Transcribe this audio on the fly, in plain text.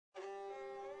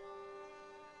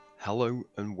Hello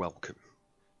and welcome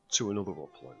to another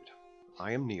upload.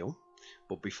 I am Neil,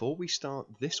 but before we start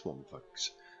this one folks,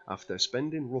 after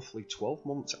spending roughly 12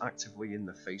 months actively in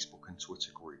the Facebook and Twitter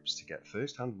groups to get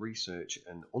first-hand research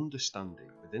and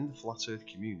understanding within the Flat Earth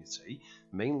community,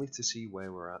 mainly to see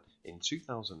where we're at in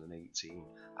 2018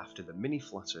 after the mini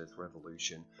Flat Earth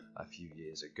revolution a few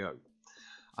years ago,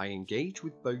 I engage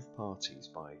with both parties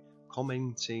by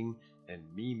commenting and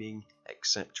memeing,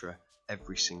 etc.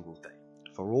 every single day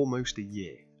for almost a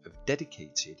year of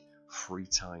dedicated free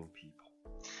time people.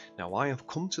 Now I have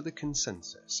come to the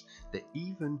consensus that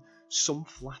even some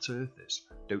flat earthers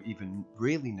don't even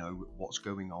really know what's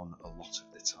going on a lot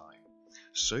of the time.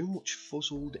 So much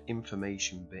fuzzled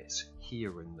information bits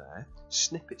here and there,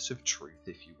 snippets of truth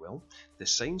if you will, the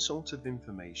same sort of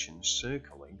information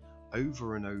circling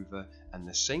over and over, and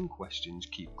the same questions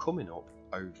keep coming up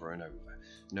over and over,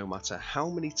 no matter how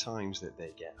many times that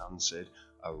they get answered.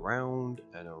 Around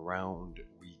and around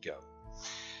we go.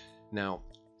 Now,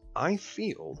 I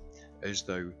feel as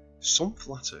though some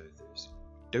flat earthers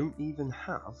don't even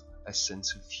have a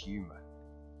sense of humour.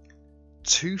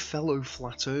 Two fellow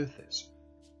flat earthers,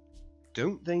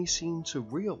 don't they seem to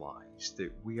realise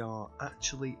that we are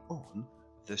actually on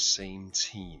the same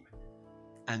team?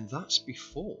 And that's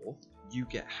before you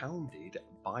get hounded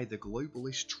by the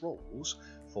globalist trolls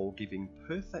for giving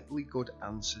perfectly good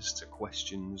answers to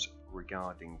questions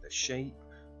regarding the shape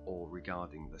or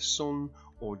regarding the sun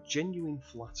or genuine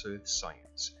flat earth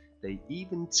science. They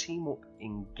even team up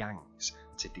in gangs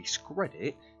to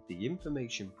discredit the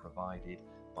information provided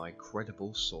by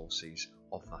credible sources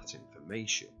of that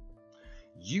information.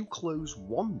 You close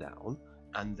one down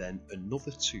and then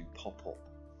another two pop up.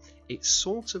 It's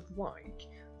sort of like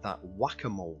that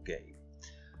whack-a-mole game.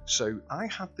 So I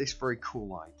had this very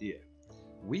cool idea.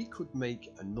 We could make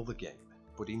another game,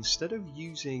 but instead of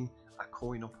using a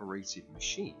coin operated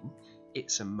machine,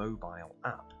 it's a mobile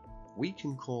app. We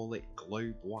can call it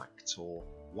Globe Whacked or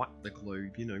Whack the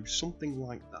Globe, something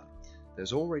like that.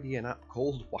 There's already an app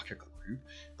called Whack-a-Globe,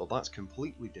 but that's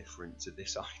completely different to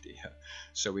this idea.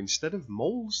 So instead of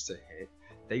moles to hit,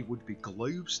 they would be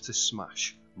globes to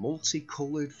smash.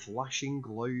 Multicoloured flashing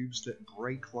globes that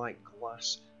break like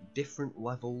glass, different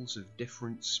levels of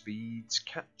different speeds,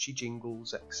 catchy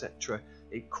jingles, etc.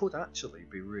 It could actually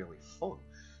be really fun.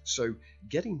 So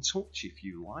get in touch if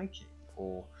you like it,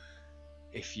 or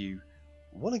if you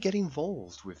want to get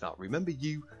involved with that. Remember,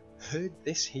 you heard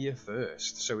this here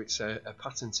first, so it's a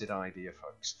patented idea,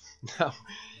 folks. Now,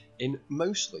 in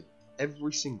mostly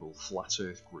every single Flat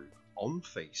Earth group on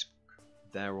Facebook,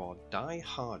 there are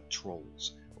die-hard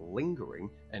trolls lingering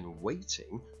and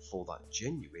waiting for that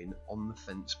genuine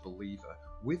on-the-fence believer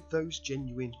with those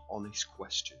genuine honest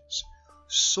questions.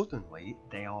 Suddenly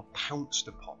they are pounced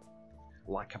upon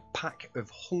like a pack of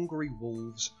hungry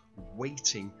wolves,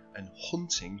 waiting and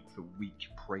hunting for weak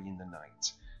prey in the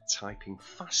night, typing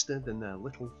faster than their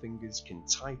little fingers can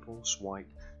type or swipe,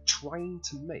 trying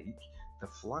to make the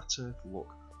flat earth look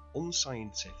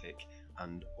unscientific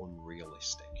and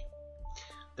unrealistic.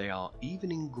 They are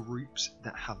even in groups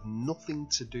that have nothing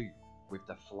to do with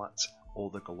the flat or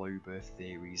the globe earth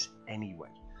theories anyway,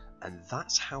 and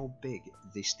that's how big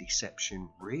this deception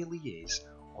really is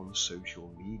on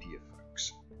social media,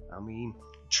 folks. I mean,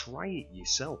 try it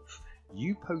yourself.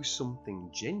 You post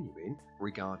something genuine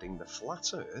regarding the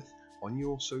flat earth on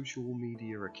your social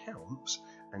media accounts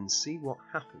and see what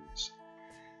happens.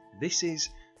 This is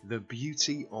the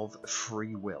beauty of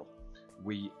free will.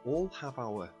 We all have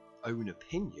our own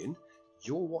opinion.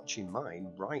 You're watching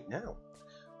mine right now,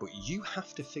 but you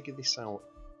have to figure this out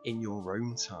in your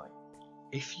own time.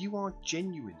 If you are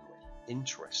genuinely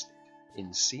interested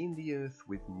in seeing the earth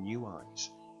with new eyes,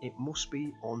 it must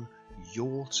be on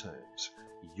your terms,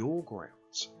 your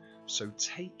grounds. So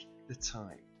take the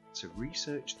time to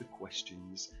research the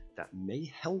questions that may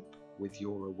help with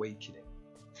your awakening.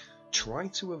 Try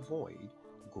to avoid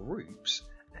groups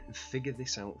and figure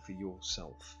this out for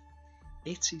yourself.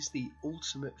 It is the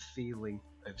ultimate feeling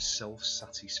of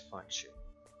self-satisfaction.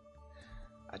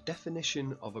 A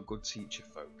definition of a good teacher,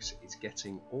 folks, is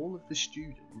getting all of the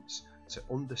students to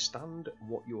understand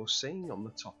what you're saying on the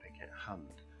topic at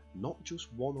hand, not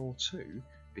just one or two,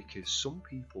 because some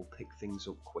people pick things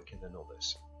up quicker than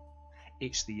others.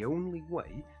 It's the only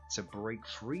way to break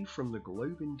free from the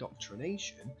globe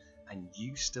indoctrination, and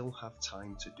you still have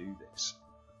time to do this.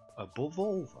 Above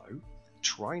all though,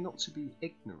 try not to be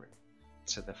ignorant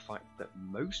to the fact that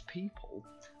most people,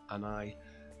 and I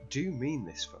do mean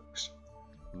this folks,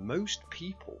 most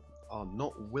people are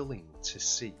not willing to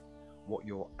see what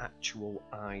your actual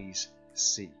eyes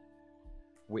see,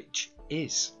 which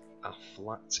is a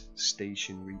flat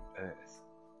stationary earth.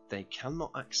 They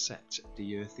cannot accept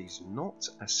the Earth is not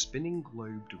a spinning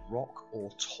globed rock or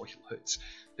toilet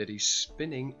that is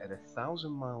spinning at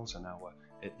 1,000 miles an hour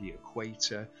at the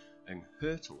equator and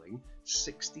hurtling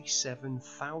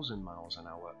 67,000 miles an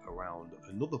hour around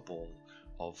another ball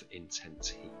of intense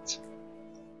heat.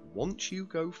 Once you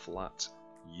go flat,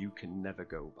 you can never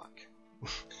go back.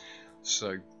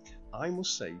 So I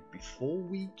must say, before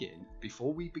we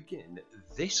begin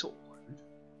this upload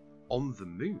on the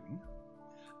moon,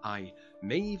 I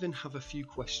may even have a few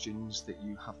questions that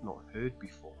you have not heard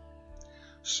before.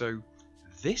 So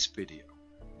this video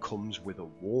comes with a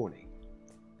warning.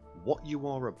 What you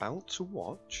are about to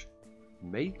watch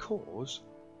may cause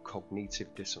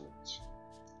cognitive dissonance,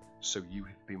 so you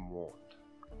have been warned.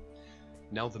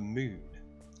 Now, the moon.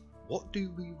 What do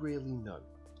we really know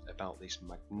about this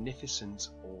magnificent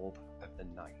orb of the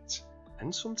night,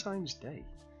 and sometimes day,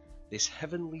 this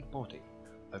heavenly body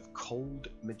of cold,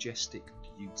 majestic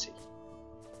beauty?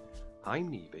 I'm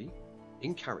Nee B,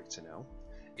 in character now.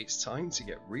 It's time to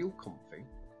get real comfy,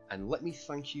 and let me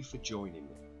thank you for joining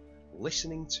me,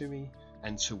 listening to me,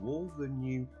 and to all the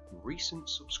new recent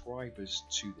subscribers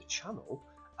to the channel,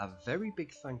 a very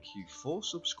big thank you for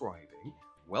subscribing.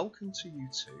 Welcome to you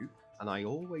too, and I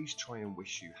always try and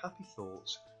wish you happy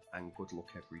thoughts and good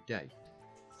luck every day.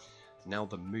 Now,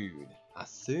 the moon, a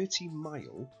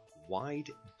 30-mile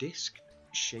wide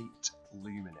disc-shaped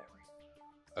luminary,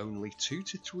 only 2,000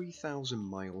 to 3,000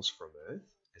 miles from Earth,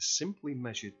 as simply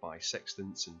measured by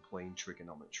sextants and plane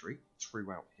trigonometry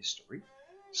throughout history.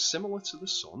 Similar to the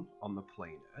Sun on the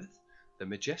plane Earth, the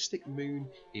majestic moon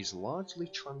is largely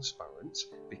transparent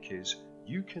because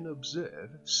you can observe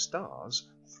stars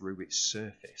through its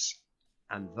surface,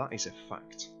 and that is a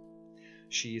fact.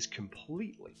 She is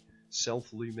completely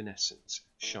self-luminescent,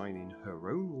 shining her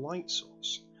own light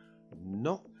source,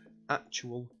 not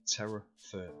actual terra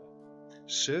firma,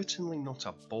 certainly not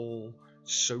a ball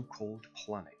so-called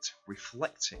planet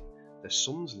reflecting the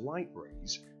sun's light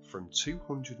rays from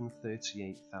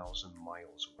 238,000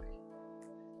 miles away.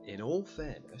 In all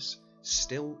fairness,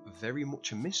 still very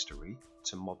much a mystery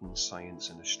to modern science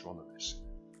and astronomers.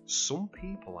 Some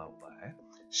people out there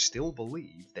still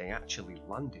believe they actually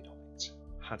landed on it,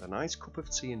 had a nice cup of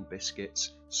tea and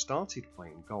biscuits, started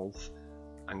playing golf,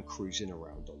 and cruising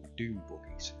around on dune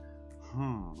buggies.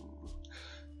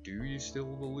 Do you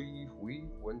still believe we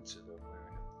went to the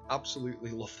moon?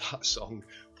 Absolutely love that song.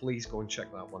 Please go and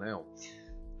check that one out.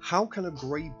 How can a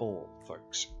grey ball,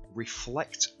 folks,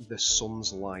 reflect the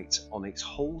sun's light on its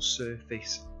whole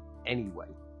surface anyway?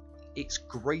 It's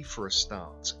grey for a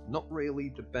start, not really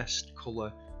the best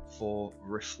colour for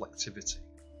reflectivity.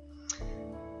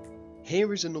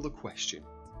 Here is another question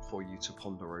for you to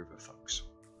ponder over, folks.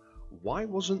 Why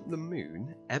wasn't the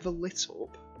moon ever lit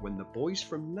up when the boys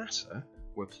from NASA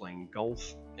were playing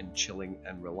golf and chilling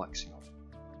and relaxing on it?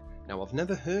 Now, I've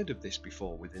never heard of this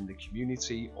before within the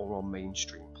community or on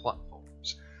mainstream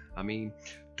platforms. I mean,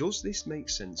 does this make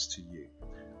sense to you?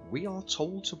 We are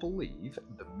told to believe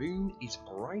the moon is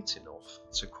bright enough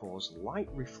to cause light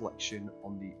reflection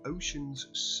on the ocean's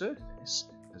surface,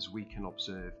 as we can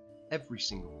observe every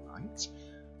single night,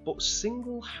 but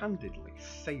single-handedly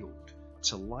failed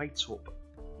to light up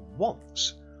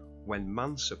once when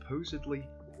man supposedly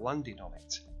landed on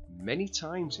it. Many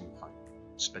times, in fact,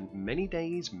 spent many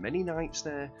days, many nights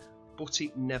there, but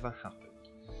it never happened.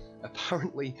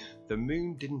 Apparently, the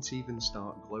moon didn't even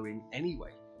start glowing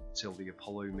anyway till the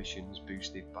Apollo missions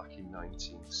boosted back in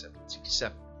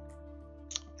 1977.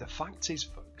 The fact is,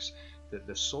 folks, that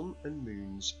the sun and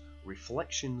moon's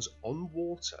reflections on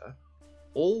water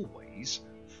always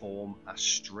form a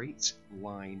straight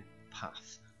line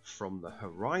path from the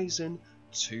horizon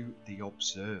to the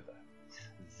observer.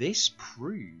 This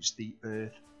proves the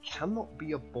Earth cannot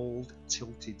be a bald,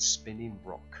 tilted, spinning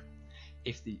rock.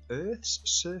 If the Earth's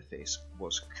surface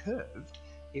was curved,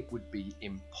 it would be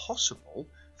impossible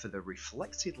for the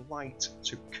reflected light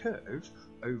to curve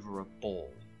over a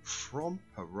ball from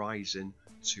horizon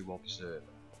to observer.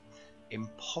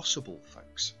 Impossible,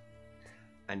 folks.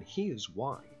 And here's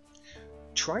why.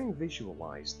 Try and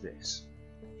visualize this.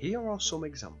 Here are some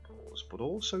examples, but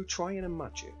also try and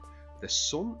imagine the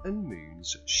sun and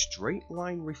moon's straight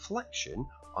line reflection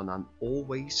on an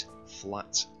always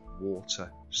flat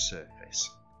water surface.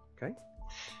 Okay?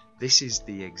 This is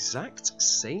the exact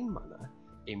same manner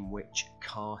in which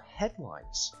car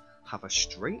headlights have a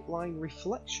straight line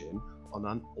reflection on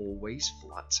an always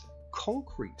flat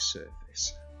concrete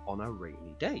surface on a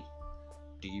rainy day.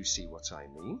 Do you see what I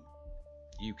mean?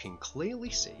 You can clearly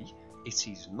see it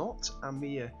is not a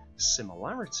mere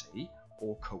similarity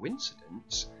or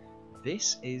coincidence.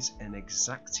 This is an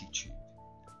exactitude.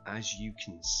 As you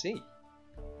can see,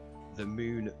 the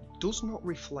moon does not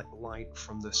reflect light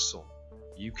from the sun.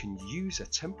 You can use a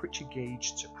temperature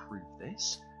gauge to prove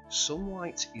this.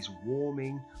 Sunlight is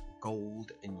warming,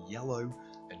 gold and yellow,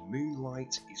 and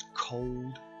moonlight is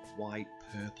cold, white,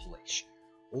 purplish.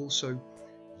 Also,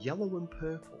 yellow and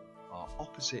purple are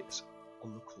opposites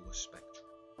on the colour spectrum.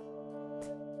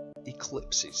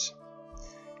 Eclipses.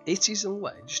 It is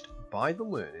alleged by the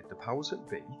learned, the powers that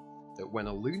be, that when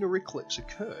a lunar eclipse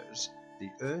occurs, the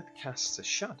Earth casts a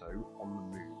shadow on the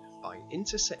moon by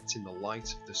intersecting the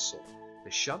light of the sun.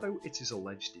 The shadow, it is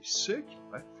alleged, is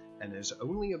circular, and as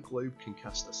only a globe can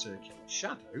cast a circular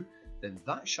shadow, then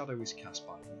that shadow is cast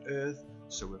by the Earth,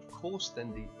 so of course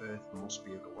then the Earth must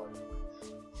be a globe.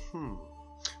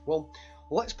 Well,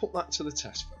 let's put that to the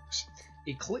test, folks.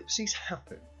 Eclipses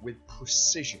happen with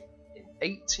precision in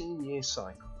 18-year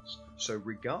cycles. So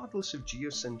regardless of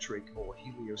geocentric or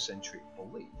heliocentric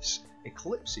beliefs,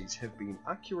 eclipses have been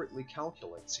accurately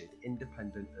calculated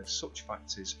independent of such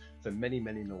factors for many,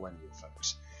 many millennia,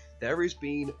 folks. There has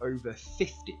been over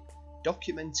 50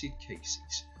 documented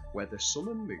cases where the sun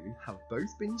and moon have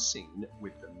both been seen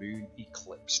with the moon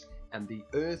eclipsed, and the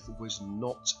Earth was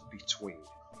not between,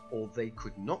 or they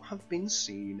could not have been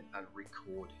seen and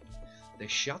recorded. The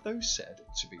shadow said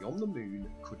to be on the moon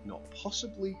could not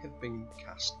possibly have been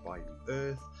cast by the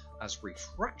Earth, as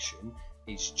refraction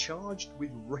is charged with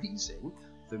raising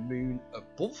the moon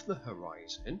above the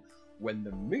horizon, when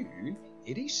the moon,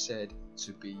 it is said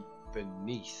to be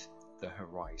beneath the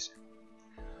horizon.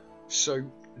 So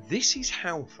this is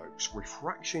how, folks,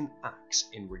 refraction acts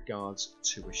in regards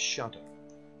to a shadow.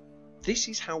 This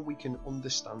is how we can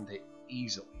understand it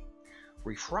easily.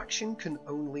 Refraction can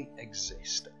only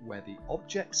exist where the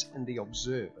objects and the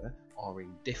observer are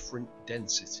in different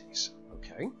densities,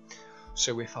 okay?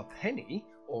 So if a penny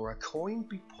or a coin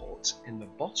be put in the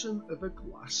bottom of a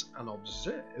glass and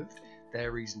observed,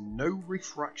 there is no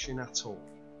refraction at all,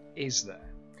 is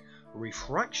there?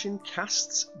 Refraction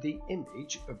casts the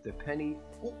image of the penny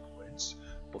upwards,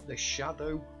 but the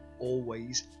shadow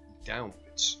always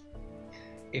downwards.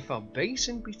 If a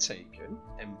basin be taken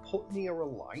and put near a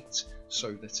light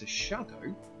so that a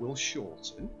shadow will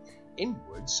shorten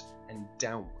inwards and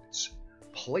downwards,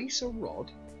 place a rod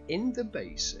in the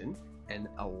basin and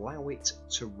allow it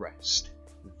to rest.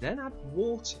 Then add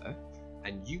water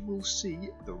and you will see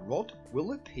the rod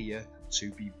will appear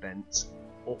to be bent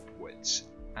upwards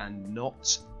and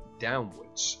not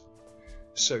downwards.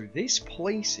 So this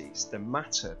places the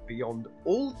matter beyond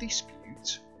all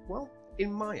dispute, well,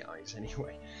 in my eyes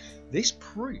anyway. This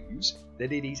proves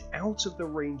that it is out of the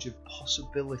range of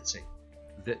possibility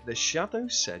that the shadow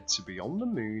said to be on the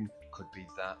moon could be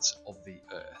that of the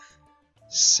Earth.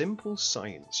 Simple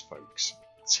science, folks.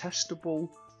 Testable,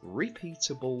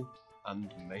 repeatable,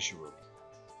 and measurable.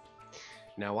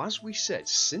 Now, as we said,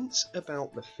 since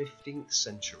about the 15th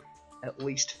century, at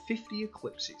least 50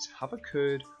 eclipses have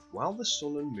occurred while the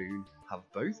sun and moon have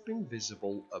both been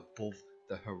visible above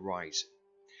the horizon.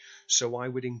 So I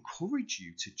would encourage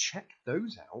you to check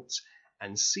those out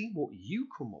and see what you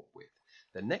come up with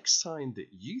the next time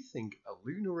that you think a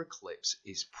lunar eclipse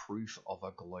is proof of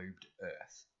a globed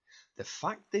Earth. The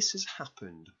fact this has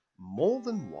happened more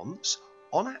than once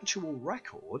on actual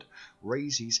record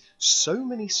raises so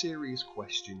many serious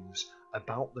questions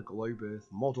about the globe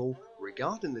Earth model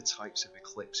regarding the types of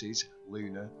eclipses,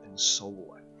 lunar and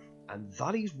solar. And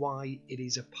that is why it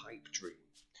is a pipe dream.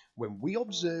 When we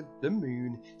observe the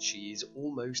moon, she is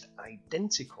almost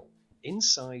identical in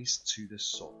size to the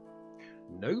sun.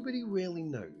 Nobody really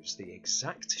knows the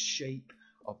exact shape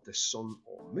of the sun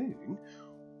or moon,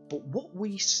 but what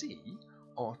we see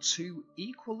are two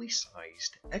equally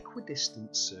sized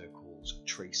equidistant circles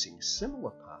tracing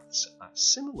similar paths at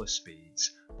similar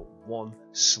speeds, but one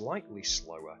slightly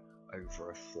slower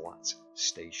over a flat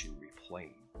stationary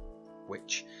plane,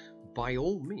 which by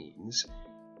all means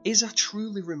is a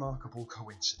truly remarkable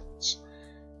coincidence,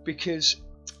 because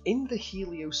in the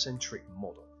heliocentric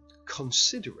model,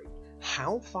 considering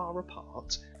how far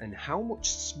apart and how much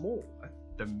smaller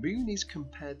the moon is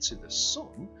compared to the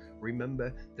sun,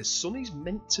 remember the sun is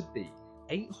meant to be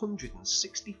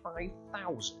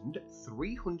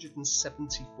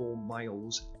 865,374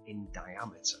 miles in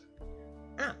diameter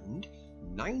and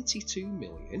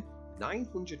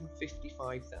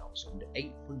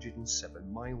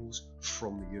 92,955,807 miles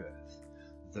from the Earth.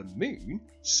 The moon,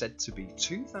 said to be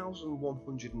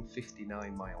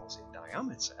 2,159 miles in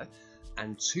diameter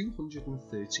and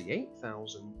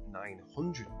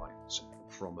 238,900 miles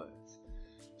from Earth.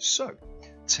 So,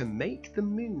 to make the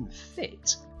moon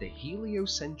fit the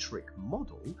heliocentric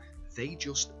model, they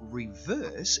just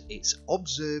reverse its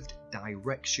observed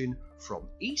direction from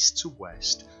east to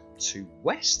west to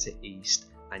east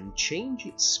and change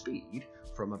its speed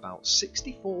from about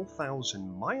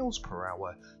 64,000 miles per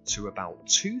hour to about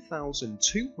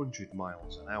 2,200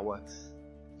 miles an hour.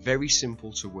 Very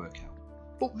simple to work out,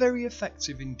 but very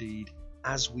effective indeed,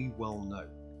 as we well know.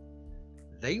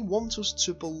 They want us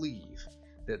to believe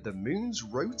that the moon's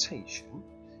rotation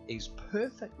is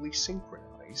perfectly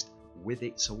synchronized with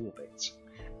its orbit,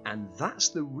 and that's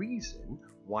the reason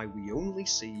why we only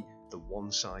see the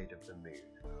one side of the moon,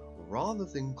 rather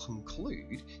than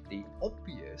conclude the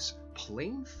obvious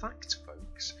plain fact,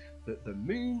 folks, that the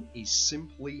moon is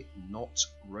simply not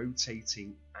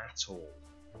rotating at all.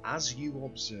 As you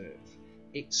observe,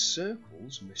 it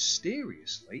circles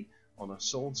mysteriously on a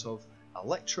sort of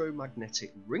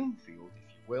electromagnetic ring field,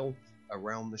 if you will,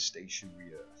 around the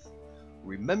stationary Earth.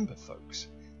 Remember, folks,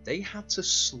 they had to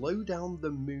slow down the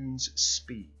moon's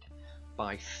speed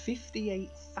by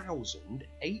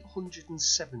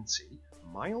 58,870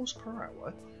 miles per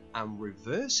hour and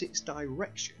reverse its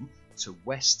direction to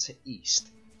west to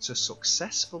east to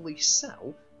successfully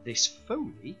sell this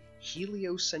phony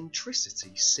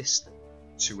heliocentricity system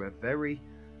to a very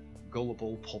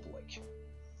gullible public.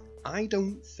 I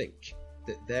don't think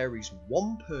that there is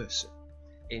one person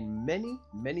in many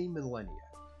millennia,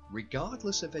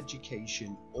 regardless of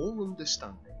education or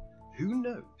understanding, who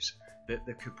knows that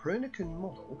the Copernican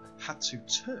model had to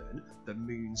turn the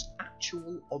moon's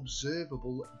actual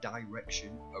observable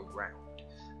direction around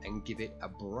and give it a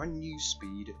brand new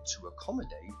speed to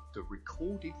accommodate the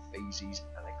recorded phases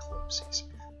and eclipses.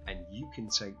 And you can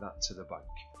take that to the bank.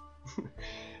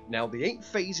 Now, the 8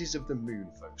 phases of the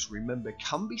moon, folks, remember,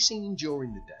 can be seen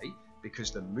during the day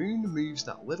because the moon moves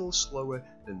that little slower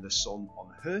than the sun on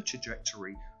her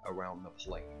trajectory around the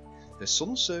plane. The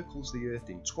sun circles the Earth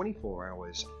in 24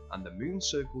 hours and the moon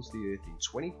circles the Earth in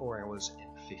 24 hours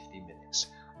and 50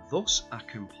 minutes. Thus, a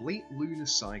complete lunar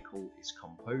cycle is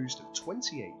composed of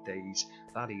 28 days,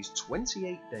 that is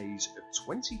 28 days of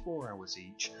 24 hours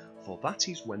each, for that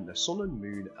is when the sun and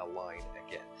moon align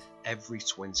again, every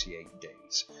 28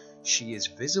 days. She is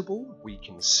visible, we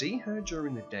can see her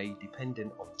during the day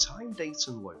depending on time, date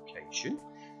and location.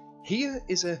 Here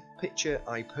is a picture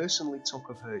I personally took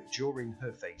of her during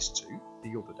her phase 2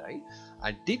 the other day.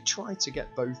 I did try to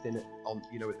get both in on,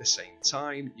 at the same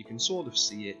time. You can sort of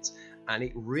see it, and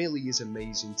it really is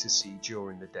amazing to see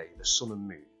during the day, the sun and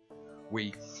moon.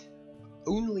 We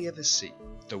only ever see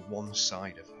the one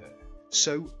side of her,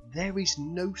 so there is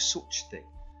no such thing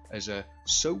as a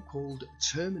so-called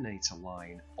terminator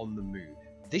line on the moon.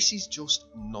 This is just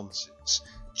nonsense,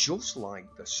 just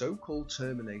like the so-called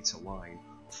terminator line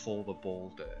for the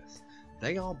bald Earth.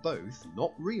 They are both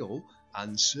not real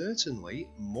and certainly,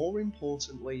 more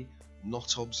importantly,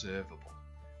 not observable.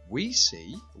 We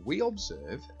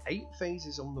observe 8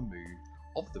 phases on the moon,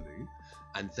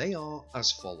 and they are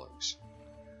as follows.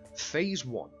 Phase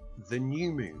 1, the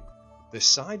new moon. The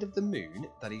side of the moon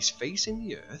that is facing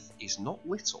the Earth is not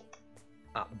lit up.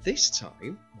 At this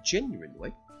time,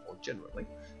 generally,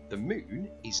 the moon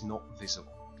is not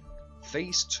visible.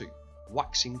 Phase 2,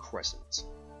 waxing crescent.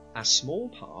 A small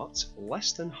part,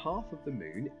 less than half of the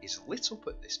moon, is lit up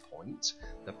at this point.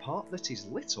 The part that is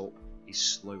lit up is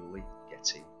slowly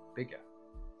getting bigger.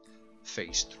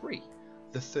 Phase 3,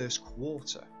 the first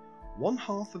quarter. One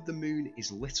half of the moon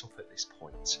is lit up at this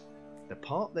point. The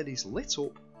part that is lit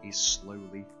up is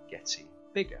slowly getting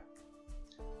bigger.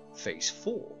 Phase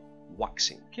 4,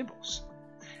 waxing gibbous.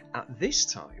 At this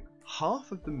time,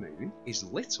 half of the moon is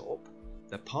lit up.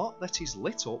 The part that is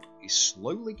lit up is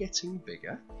slowly getting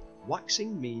bigger.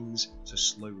 Waxing means to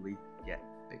slowly get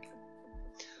bigger.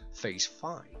 Phase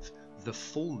 5, the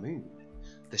full moon.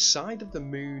 The side of the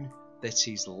moon that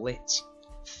is lit,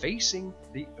 facing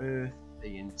the Earth,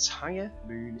 the entire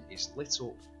moon is lit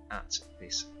up at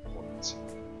this point.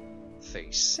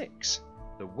 Phase 6,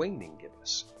 the waning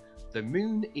gibbous. The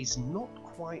moon is not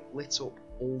quite lit up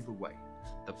all the way.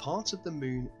 The part of the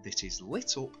moon that is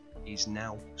lit up is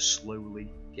now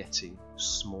slowly getting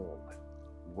smaller.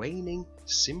 Waning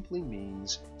simply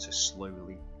means to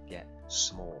slowly get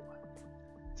smaller.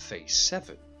 Phase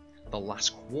 7, the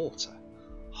last quarter.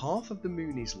 Half of the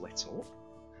moon is lit up.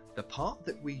 The part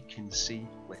that we can see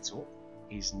lit up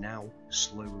is now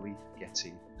slowly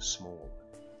getting smaller.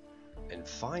 And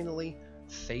finally,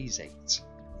 Phase 8,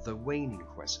 the waning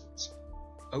crescent.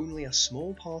 Only a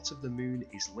small part of the moon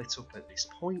is lit up at this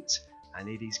point, and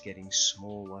it is getting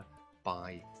smaller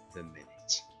by the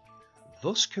minute,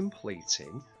 thus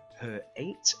completing her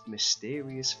 8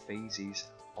 mysterious phases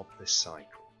of the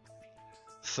cycle.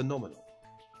 Phenomenal.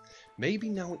 Maybe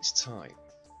now it's time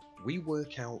we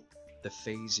work out the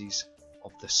phases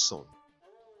of the sun.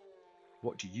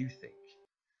 What do you think?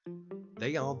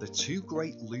 They are the two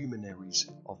great luminaries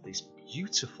of this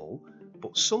beautiful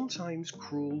but sometimes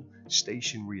cruel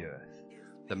stationary Earth,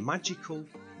 the magical,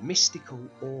 mystical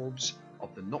orbs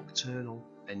of the nocturnal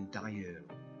and diurnal,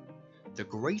 the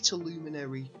greater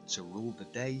luminary to rule the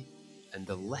day and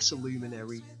the lesser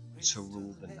luminary to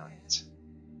rule the night.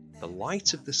 The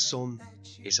light of the sun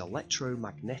is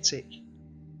electromagnetic,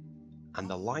 and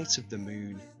the light of the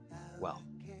moon, well,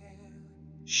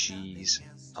 she's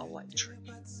electric.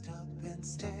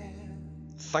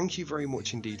 Thank you very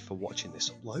much indeed for watching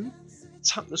this upload.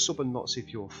 Tap the sub and knots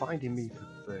if you're finding me for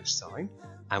the first time,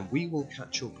 and we will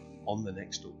catch up on the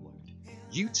next upload.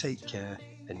 You take care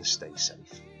and stay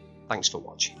safe. Thanks for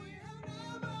watching.